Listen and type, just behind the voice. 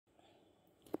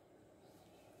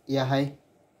Yeah, hi.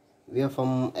 We are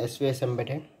from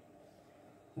SVSEMBEDDED.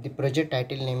 The project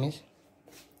title name is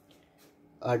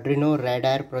Arduino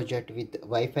radar project with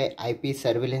Wi-Fi IP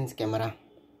surveillance camera.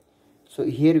 So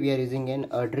here we are using an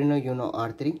Arduino Uno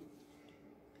R3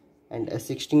 and a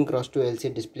 16x2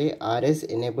 LCD display, RS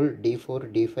enabled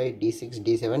D4, D5, D6,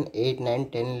 D7, 8,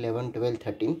 9, 10, 11, 12,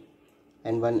 13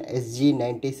 and one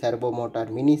SG90 servo motor,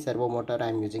 mini servo motor I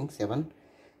am using 7.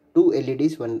 2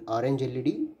 LEDs, one orange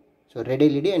LED, so red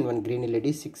LED and one green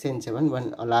LED, 6 and 7,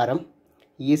 one alarm,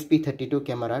 ESP32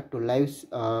 camera to live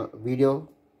video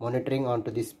monitoring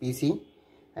onto this PC,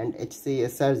 and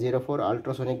HCSR04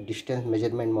 ultrasonic distance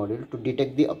measurement module to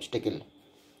detect the obstacle.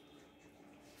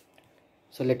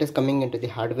 So let us coming into the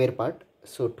hardware part.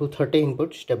 So 230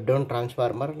 input step down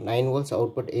transformer, 9 volts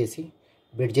output AC,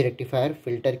 bridge rectifier,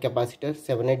 filter capacitor,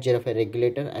 7805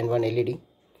 regulator and one LED,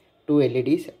 2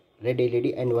 LEDs, red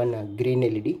LED and one green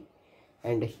LED.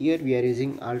 And here we are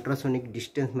using ultrasonic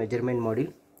distance measurement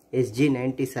module,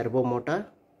 SG90 servo motor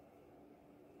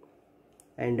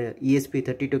and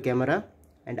ESP32 camera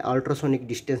and ultrasonic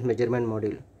distance measurement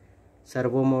module,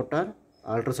 servo motor,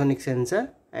 ultrasonic sensor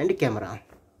and camera,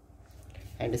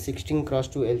 and a 16x2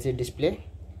 LCD display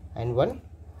and one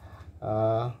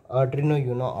Arduino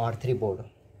Uno R3 board.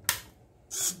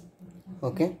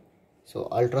 Okay, so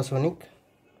ultrasonic,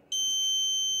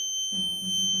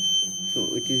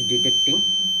 so it is detecting.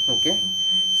 Okay,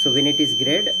 so when it is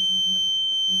grayed,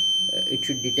 it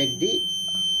should detect the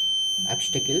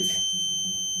obstacles.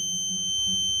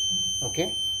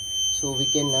 Okay, so we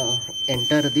can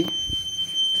enter the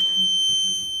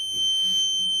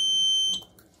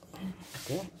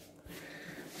okay,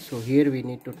 so here we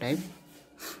need to type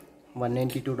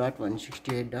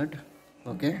 192.168.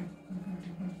 Okay,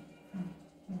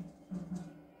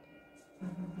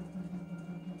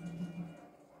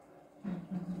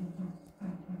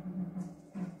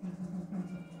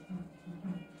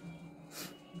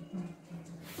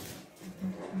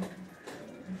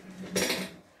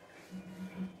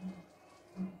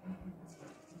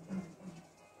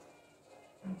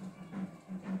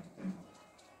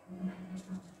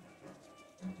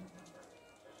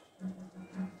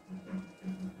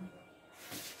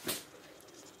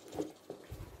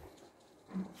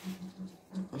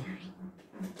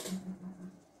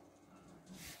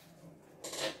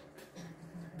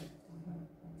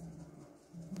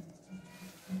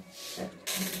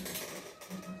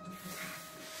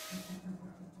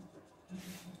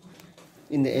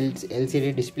 in the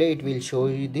LCD display it will show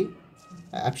you the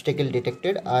obstacle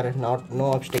detected or not, no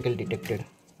obstacle detected.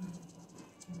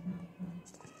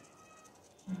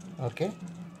 Okay,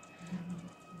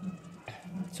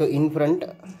 so in front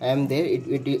I am there,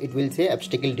 it will say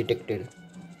obstacle detected.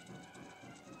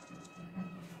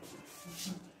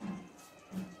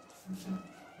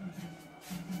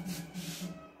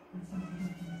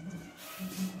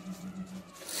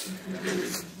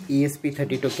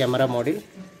 ESP32 camera module,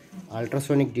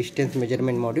 ultrasonic distance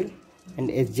measurement module and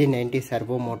SG90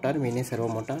 servo motor, mini servo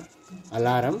motor,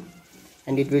 alarm,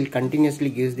 and it will continuously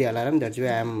gives the alarm. That's why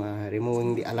I am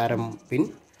removing the alarm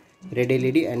pin, red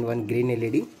LED and one green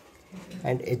LED,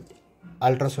 and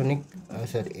ultrasonic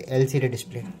LCD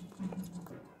display,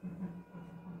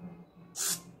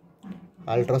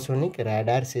 ultrasonic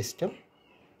radar system,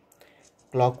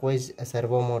 clockwise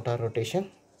servo motor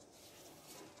rotation,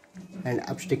 and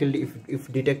obstacle,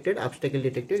 if detected, obstacle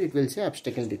detected, it will say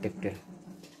obstacle detected.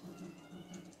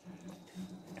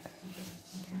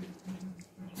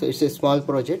 So it's a small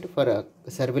project for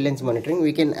surveillance monitoring.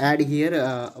 We can add here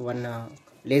one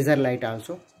laser light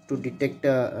also to detect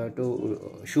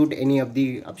to shoot any of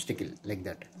the obstacle like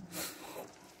that.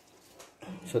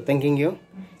 So thanking you.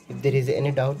 If there is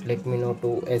any doubt, let me know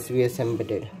to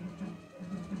SVSEMBEDDED.